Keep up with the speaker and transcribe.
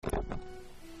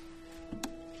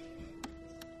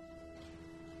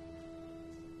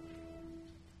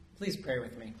Please pray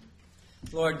with me.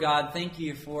 Lord God, thank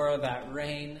you for that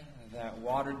rain that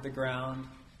watered the ground,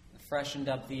 freshened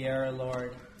up the air,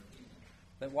 Lord,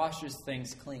 that washes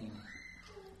things clean.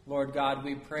 Lord God,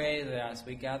 we pray that as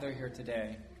we gather here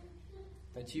today,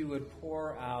 that you would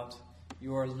pour out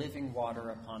your living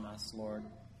water upon us, Lord,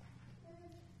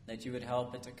 that you would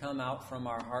help it to come out from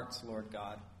our hearts, Lord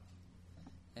God,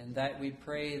 and that we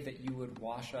pray that you would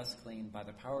wash us clean by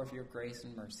the power of your grace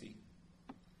and mercy.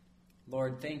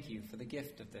 Lord, thank you for the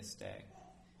gift of this day.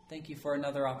 Thank you for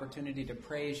another opportunity to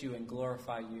praise you and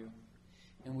glorify you.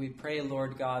 And we pray,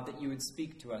 Lord God, that you would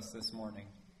speak to us this morning,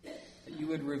 that you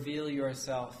would reveal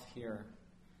yourself here.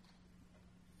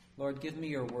 Lord, give me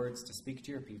your words to speak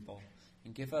to your people,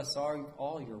 and give us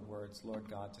all your words, Lord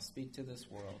God, to speak to this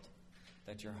world,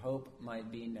 that your hope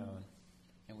might be known.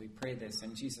 And we pray this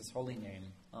in Jesus' holy name.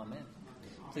 Amen.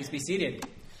 Please be seated.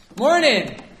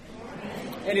 Morning!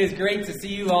 It is great to see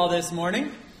you all this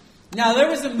morning. Now, there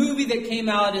was a movie that came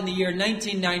out in the year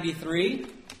 1993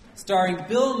 starring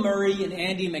Bill Murray and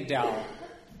Andie MacDowell.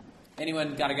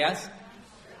 Anyone got a guess?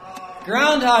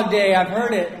 Groundhog Day, I've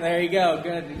heard it. There you go.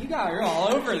 Good. You're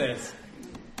all over this.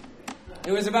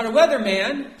 It was about a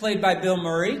weatherman, played by Bill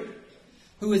Murray,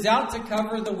 who was out to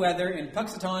cover the weather in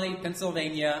Punxsutawney,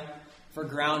 Pennsylvania for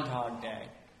Groundhog Day.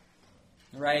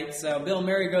 Right? So Bill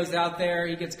Murray goes out there,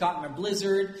 he gets caught in a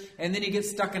blizzard, and then he gets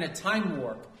stuck in a time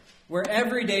warp, where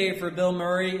every day for Bill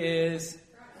Murray is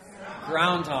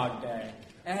Groundhog Day.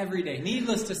 Every day.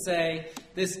 Needless to say,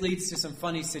 this leads to some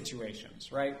funny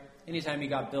situations, right? Anytime you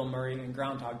got Bill Murray in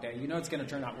Groundhog Day, you know it's going to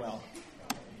turn out well.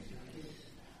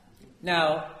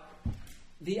 Now,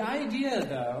 the idea,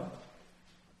 though,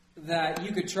 that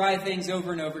you could try things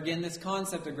over and over again, this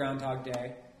concept of Groundhog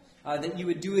Day, that you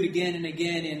would do it again and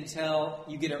again until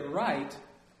you get it right,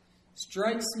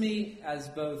 strikes me as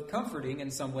both comforting in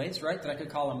some ways, right? That I could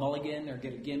call a mulligan or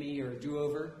get a gimme or a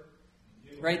do-over.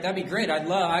 Right? That'd be great. I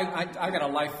got a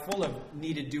life full of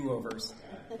needed do-overs,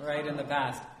 right, in the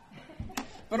past.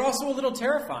 But also a little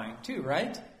terrifying, too,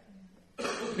 right?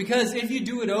 Because if you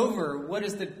do it over,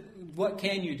 what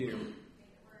can you do?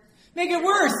 Make it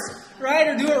worse, right?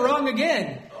 Or do it wrong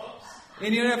again.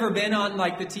 And you ever been on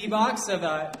like the tee box of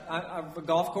a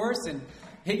golf course and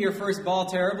hit your first ball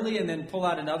terribly and then pull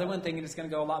out another one thinking it's going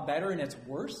to go a lot better and it's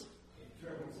worse?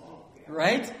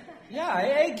 Right? Yeah,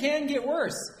 it can get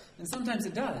worse. And sometimes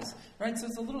it does. Right? So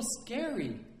it's a little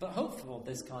scary, but hopeful,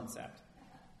 this concept.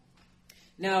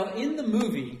 Now, in the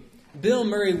movie, Bill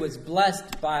Murray was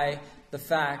blessed by the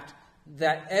fact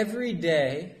that every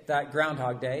day, that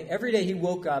Groundhog Day, every day he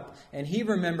woke up and he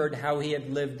remembered how he had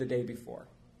lived the day before.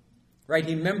 Right?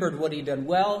 He remembered what he'd done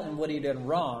well and what he'd done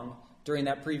wrong during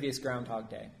that previous Groundhog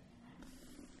Day.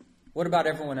 What about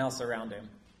everyone else around him?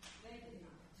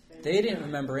 They didn't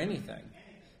remember anything.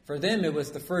 For them, it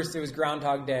was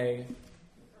Groundhog Day,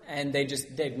 and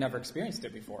they'd never experienced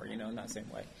it before, in that same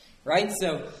way. Right?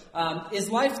 So, is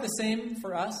life the same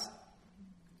for us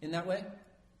in that way?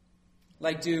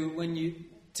 Like, do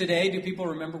people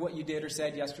remember what you did or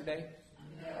said yesterday?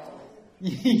 No.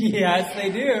 Yes, they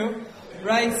do.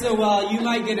 Right? So while you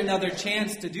might get another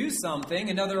chance to do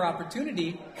something, another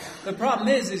opportunity, the problem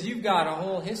is you've got a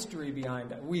whole history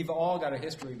behind it. We've all got a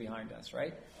history behind us,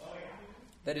 right?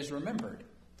 That is remembered.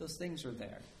 Those things are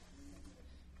there.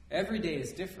 Every day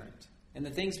is different. And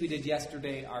the things we did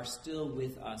yesterday are still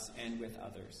with us and with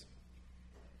others.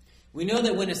 We know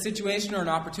that when a situation or an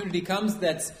opportunity comes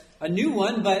that's a new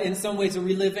one, but in some ways a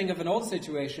reliving of an old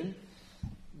situation,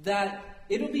 that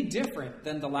it'll be different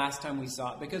than the last time we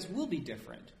saw it because we'll be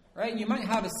different, right? You might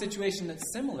have a situation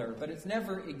that's similar, but it's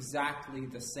never exactly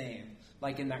the same,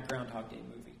 like in that Groundhog Day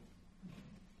movie.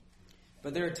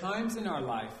 But there are times in our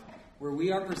life where we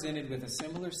are presented with a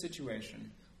similar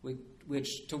situation,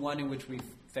 to one in which we've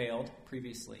failed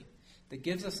previously, that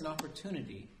gives us an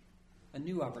opportunity, a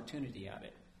new opportunity at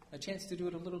it, a chance to do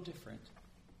it a little different,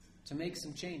 to make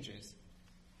some changes,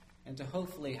 and to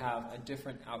hopefully have a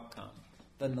different outcome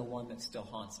than the one that still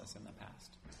haunts us in the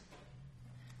past.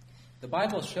 The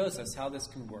Bible shows us how this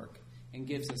can work and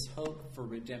gives us hope for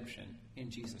redemption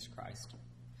in Jesus Christ.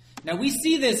 Now, we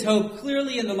see this hope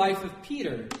clearly in the life of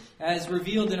Peter, as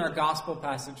revealed in our gospel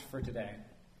passage for today.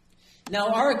 Now,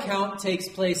 our account takes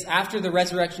place after the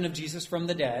resurrection of Jesus from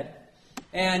the dead,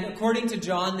 and according to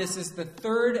John, this is the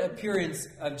third appearance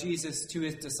of Jesus to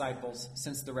his disciples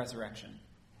since the resurrection.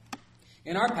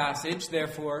 In our passage,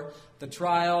 therefore, the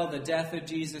trial, the death of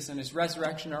Jesus, and his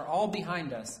resurrection are all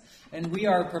behind us, and we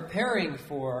are preparing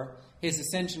for his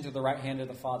ascension to the right hand of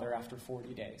the Father after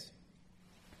 40 days.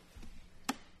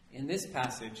 In this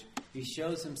passage, he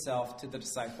shows himself to the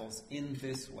disciples in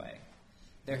this way.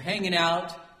 They're hanging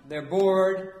out, they're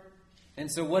bored,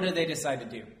 And so what do they decide to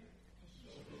do?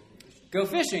 Go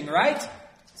fishing, right?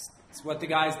 It's what the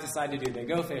guys decide to do. They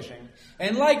go fishing.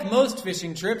 And like most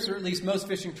fishing trips, or at least most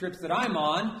fishing trips that I'm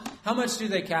on, how much do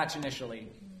they catch initially?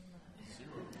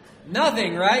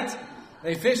 Nothing, right?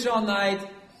 They fish all night,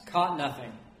 caught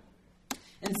nothing.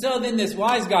 And so then this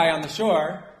wise guy on the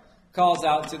shore calls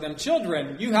out to them,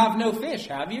 "Children, you have no fish,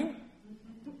 have you?"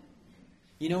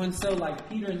 And so like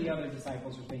Peter and the other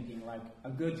disciples are thinking like a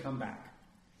good comeback.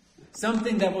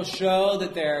 Something that will show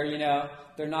that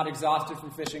they're not exhausted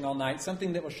from fishing all night.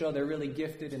 Something that will show they're really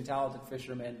gifted and talented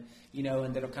fishermen,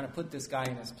 and that'll kind of put this guy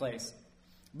in his place.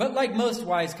 But like most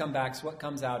wise comebacks, what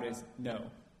comes out is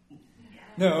no.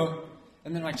 No.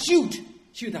 And then like, shoot,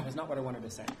 that was not what I wanted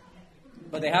to say.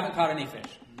 But they haven't caught any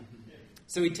fish.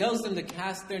 So he tells them to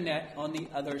cast their net on the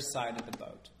other side of the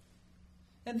boat.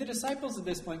 And the disciples at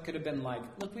this point could have been like,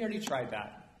 "Look, we already tried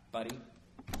that, buddy.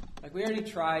 Like, we already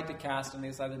tried to cast on the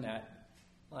other side of the net.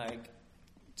 Like,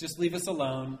 just leave us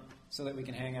alone so that we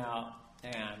can hang out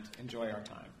and enjoy our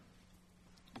time."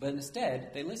 But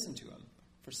instead, they listened to him.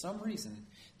 For some reason,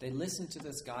 they listened to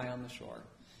this guy on the shore.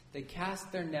 They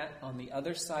cast their net on the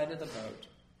other side of the boat.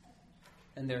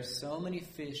 And there's so many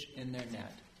fish in their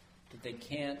net that they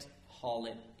can't haul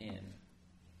it in.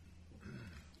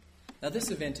 Now, this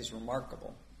event is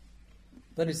remarkable.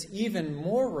 But it's even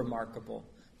more remarkable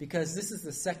because this is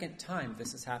the second time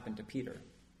this has happened to Peter.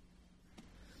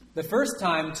 The first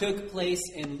time took place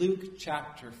in Luke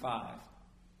chapter 5,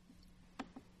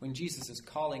 when Jesus is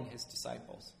calling his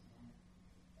disciples.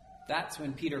 That's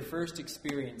when Peter first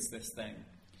experienced this thing.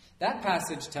 That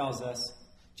passage tells us,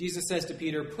 Jesus says to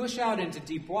Peter, "Push out into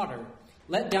deep water.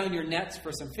 Let down your nets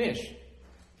for some fish."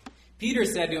 Peter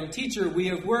said to him, "Teacher, we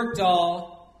have worked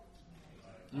all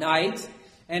night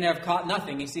and have caught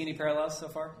nothing." You see any parallels so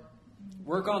far?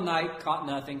 Work all night, caught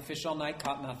nothing. Fish all night,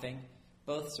 caught nothing.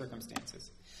 Both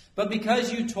circumstances. "But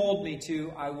because you told me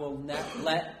to, I will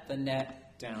let the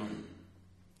net down."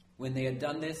 When they had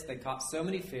done this, they caught so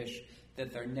many fish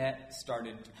that their net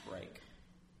started to break.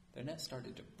 Their net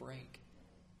started to break.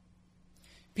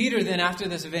 Peter then, after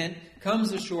this event,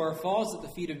 comes ashore, falls at the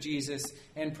feet of Jesus,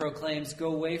 and proclaims,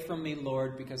 "Go away from me,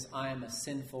 Lord, because I am a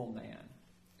sinful man."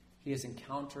 He has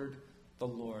encountered the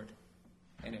Lord,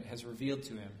 and it has revealed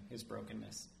to him his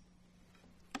brokenness.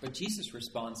 But Jesus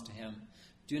responds to him,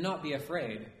 "Do not be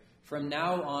afraid. From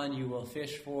now on you will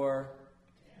fish for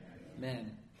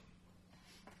men."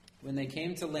 When they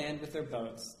came to land with their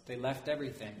boats, they left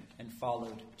everything and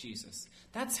followed Jesus.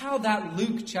 That's how that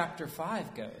Luke chapter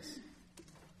 5 goes.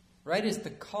 Right? It's the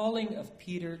calling of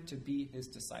Peter to be his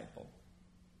disciple.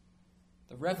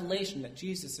 The revelation that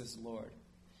Jesus is Lord.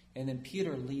 And then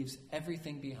Peter leaves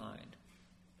everything behind.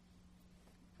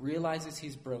 Realizes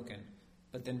he's broken,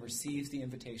 but then receives the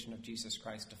invitation of Jesus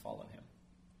Christ to follow him.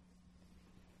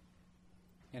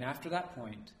 And after that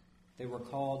point, they were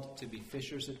called to be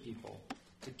fishers of people,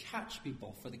 to catch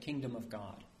people for the kingdom of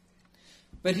God.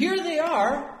 But here they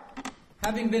are,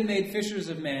 having been made fishers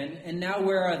of men, and now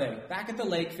where are they? Back at the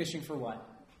lake fishing for what?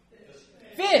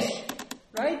 Fish!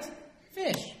 Right?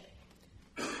 Fish.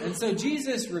 And so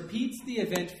Jesus repeats the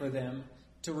event for them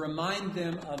to remind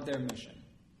them of their mission.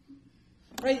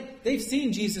 Right? They've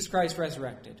seen Jesus Christ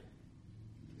resurrected.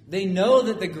 They know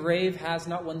that the grave has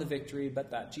not won the victory, but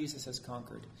that Jesus has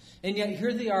conquered. And yet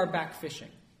here they are back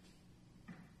fishing.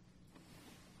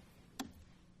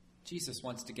 Jesus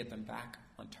wants to get them back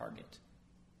on target.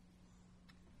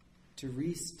 To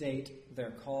restate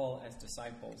their call as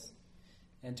disciples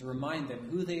and to remind them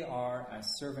who they are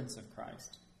as servants of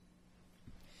Christ.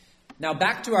 Now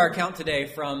back to our account today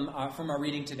from our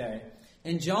reading today.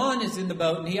 And John is in the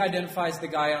boat and he identifies the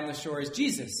guy on the shore as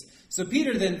Jesus. So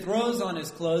Peter then throws on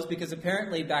his clothes because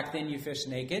apparently back then you fished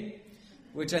naked,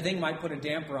 which I think might put a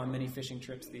damper on many fishing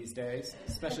trips these days,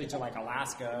 especially to like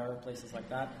Alaska or places like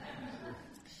that.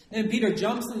 Then Peter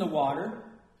jumps in the water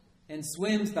and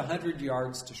swims the 100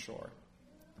 yards to shore.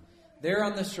 There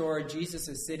on the shore, Jesus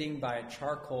is sitting by a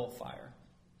charcoal fire.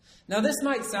 Now, this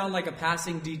might sound like a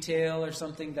passing detail or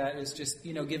something that is just,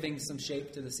 giving some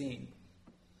shape to the scene.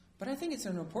 But I think it's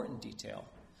an important detail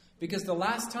because the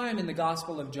last time in the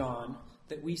Gospel of John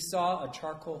that we saw a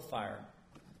charcoal fire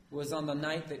was on the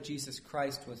night that Jesus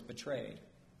Christ was betrayed.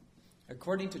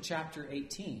 According to chapter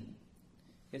 18,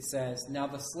 it says, "Now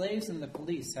the slaves and the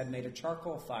police had made a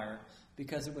charcoal fire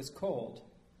because it was cold,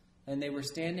 and they were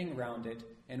standing around it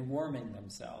and warming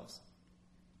themselves.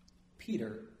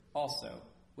 Peter also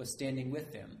was standing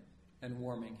with them and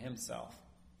warming himself."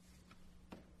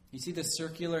 You see the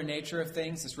circular nature of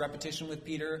things, this repetition with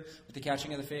Peter, with the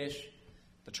catching of the fish,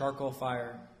 the charcoal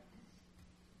fire.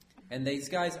 And these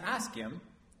guys ask him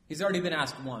He's already been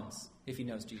asked once if he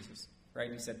knows Jesus, right?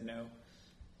 And he said no.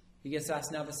 He gets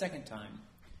asked now the second time.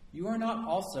 You are not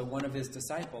also one of his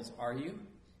disciples, are you?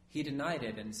 He denied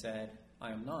it and said,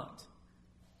 I am not.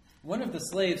 One of the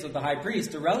slaves of the high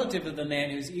priest, a relative of the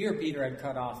man whose ear Peter had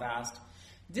cut off, asked,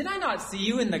 Did I not see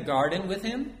you in the garden with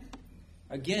him?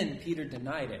 Again, Peter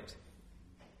denied it.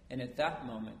 And at that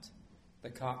moment, the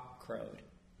cock crowed.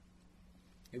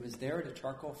 It was there at a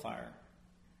charcoal fire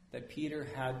that Peter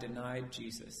had denied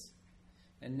Jesus.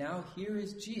 And now here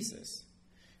is Jesus,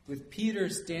 with Peter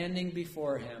standing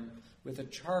before him with a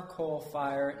charcoal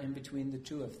fire in between the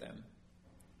two of them.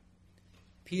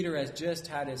 Peter has just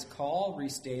had his call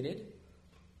restated,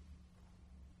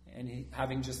 and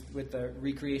having just with the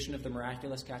recreation of the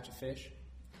miraculous catch of fish.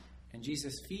 And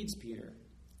Jesus feeds Peter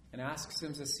and asks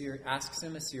him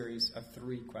a series of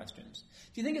 3 questions.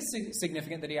 Do you think it's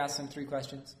significant that he asks him 3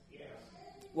 questions? Yes.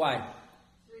 Why?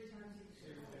 3 times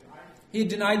He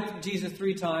denied Jesus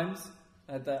 3 times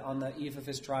on the eve of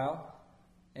his trial.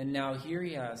 And now here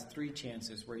he has 3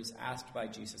 chances where he's asked by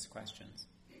Jesus questions.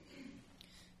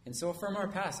 And so from our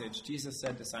passage, Jesus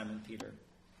said to Simon Peter,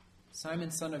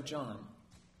 Simon, son of John,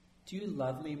 do you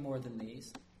love me more than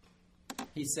these?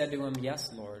 He said to him,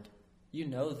 Yes, Lord, you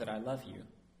know that I love you.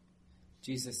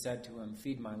 Jesus said to him,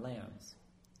 Feed my lambs.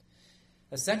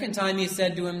 A second time he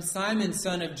said to him, Simon,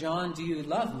 son of John, do you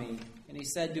love me? And he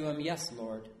said to him, Yes,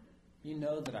 Lord, you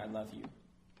know that I love you.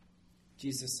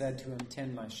 Jesus said to him,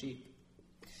 Tend my sheep.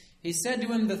 He said to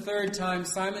him the third time,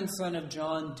 Simon, son of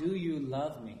John, do you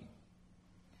love me?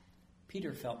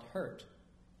 Peter felt hurt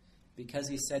because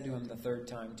he said to him the third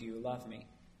time, Do you love me?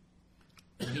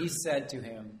 And he said to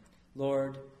him,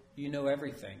 Lord, you know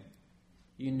everything.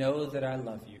 You know that I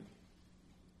love you.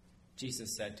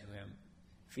 Jesus said to him,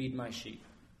 Feed my sheep.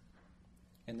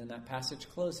 And then that passage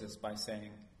closes by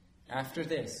saying, After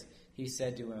this, he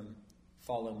said to him,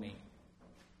 Follow me.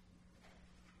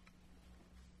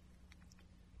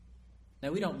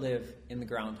 Now, we don't live in the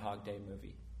Groundhog Day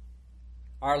movie.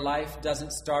 Our life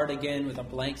doesn't start again with a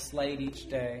blank slate each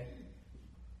day.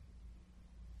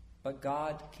 But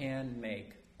God can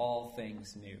make all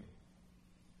things new.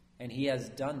 And he has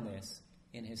done this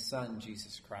in his Son,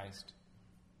 Jesus Christ.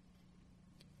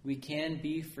 We can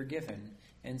be forgiven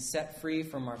and set free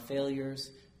from our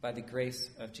failures by the grace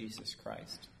of Jesus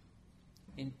Christ.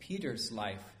 In Peter's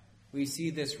life, we see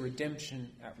this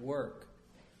redemption at work,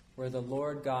 where the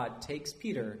Lord God takes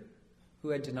Peter, who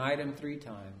had denied him 3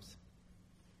 times,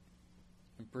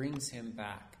 and brings him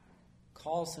back,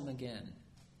 calls him again,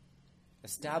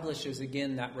 establishes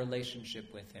again that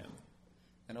relationship with him,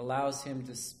 and allows him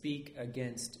to speak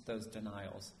against those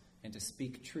denials and to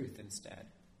speak truth instead.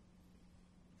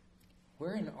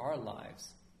 Where in our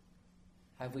lives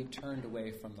have we turned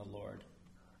away from the Lord?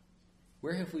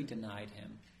 Where have we denied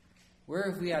him? Where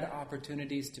have we had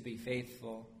opportunities to be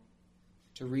faithful,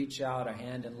 to reach out a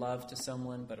hand in love to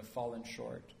someone but have fallen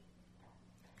short?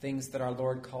 Things that our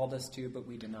Lord called us to but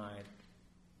we denied.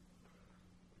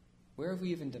 Where have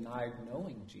we even denied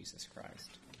knowing Jesus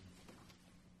Christ?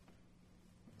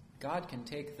 God can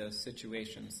take those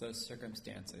situations, those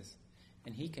circumstances,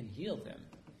 and he can heal them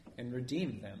and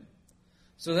redeem them.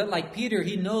 So that like Peter,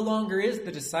 he no longer is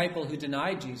the disciple who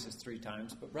denied Jesus 3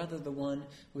 times, but rather the one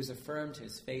who has affirmed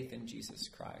his faith in Jesus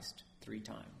Christ 3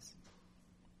 times.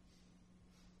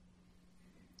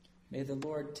 May the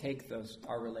Lord take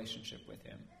our relationship with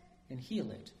him and heal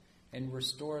it and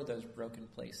restore those broken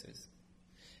places.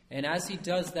 And as he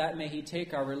does that, may he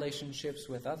take our relationships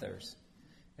with others,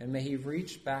 and may he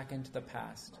reach back into the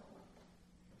past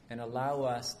and allow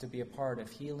us to be a part of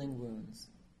healing wounds,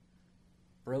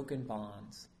 broken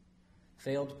bonds,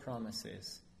 failed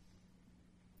promises.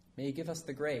 May he give us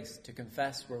the grace to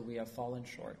confess where we have fallen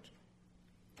short,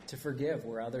 to forgive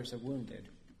where others have wounded,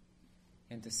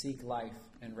 and to seek life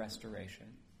and restoration.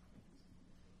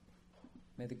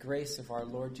 May the grace of our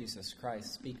Lord Jesus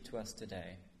Christ speak to us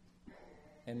today,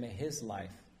 and may his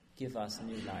life give us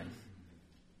new life.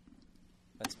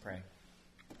 Let's pray.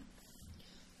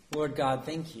 Lord God,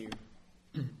 thank you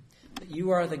that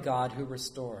you are the God who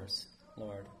restores,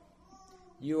 Lord.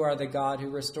 You are the God who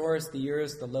restores the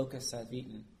years the locusts have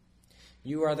eaten.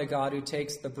 You are the God who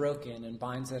takes the broken and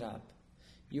binds it up.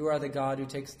 You are the God who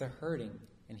takes the hurting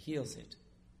and heals it.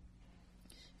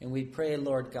 And we pray,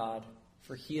 Lord God,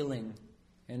 for healing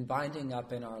and binding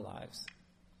up in our lives.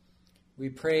 We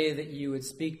pray that you would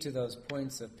speak to those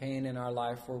points of pain in our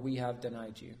life where we have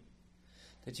denied you.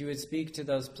 That you would speak to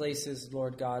those places,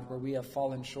 Lord God, where we have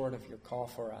fallen short of your call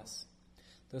for us.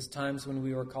 Those times when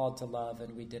we were called to love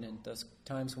and we didn't. Those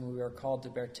times when we were called to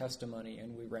bear testimony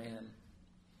and we ran.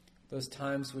 Those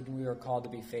times when we were called to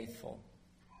be faithful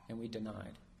and we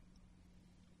denied.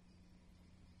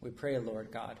 We pray,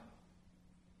 Lord God,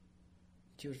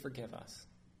 that you would forgive us,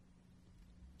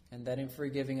 and that in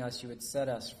forgiving us, you would set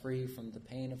us free from the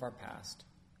pain of our past.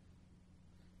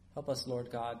 Help us,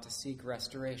 Lord God, to seek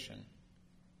restoration,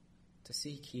 to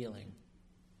seek healing,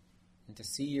 and to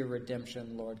see your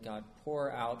redemption, Lord God,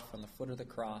 pour out from the foot of the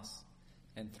cross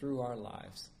and through our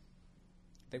lives,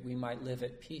 that we might live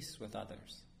at peace with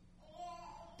others,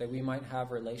 that we might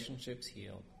have relationships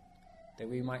healed, that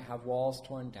we might have walls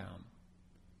torn down,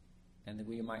 and that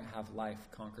we might have life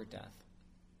conquer death.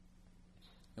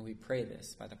 And we pray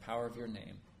this by the power of your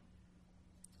name.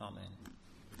 Amen.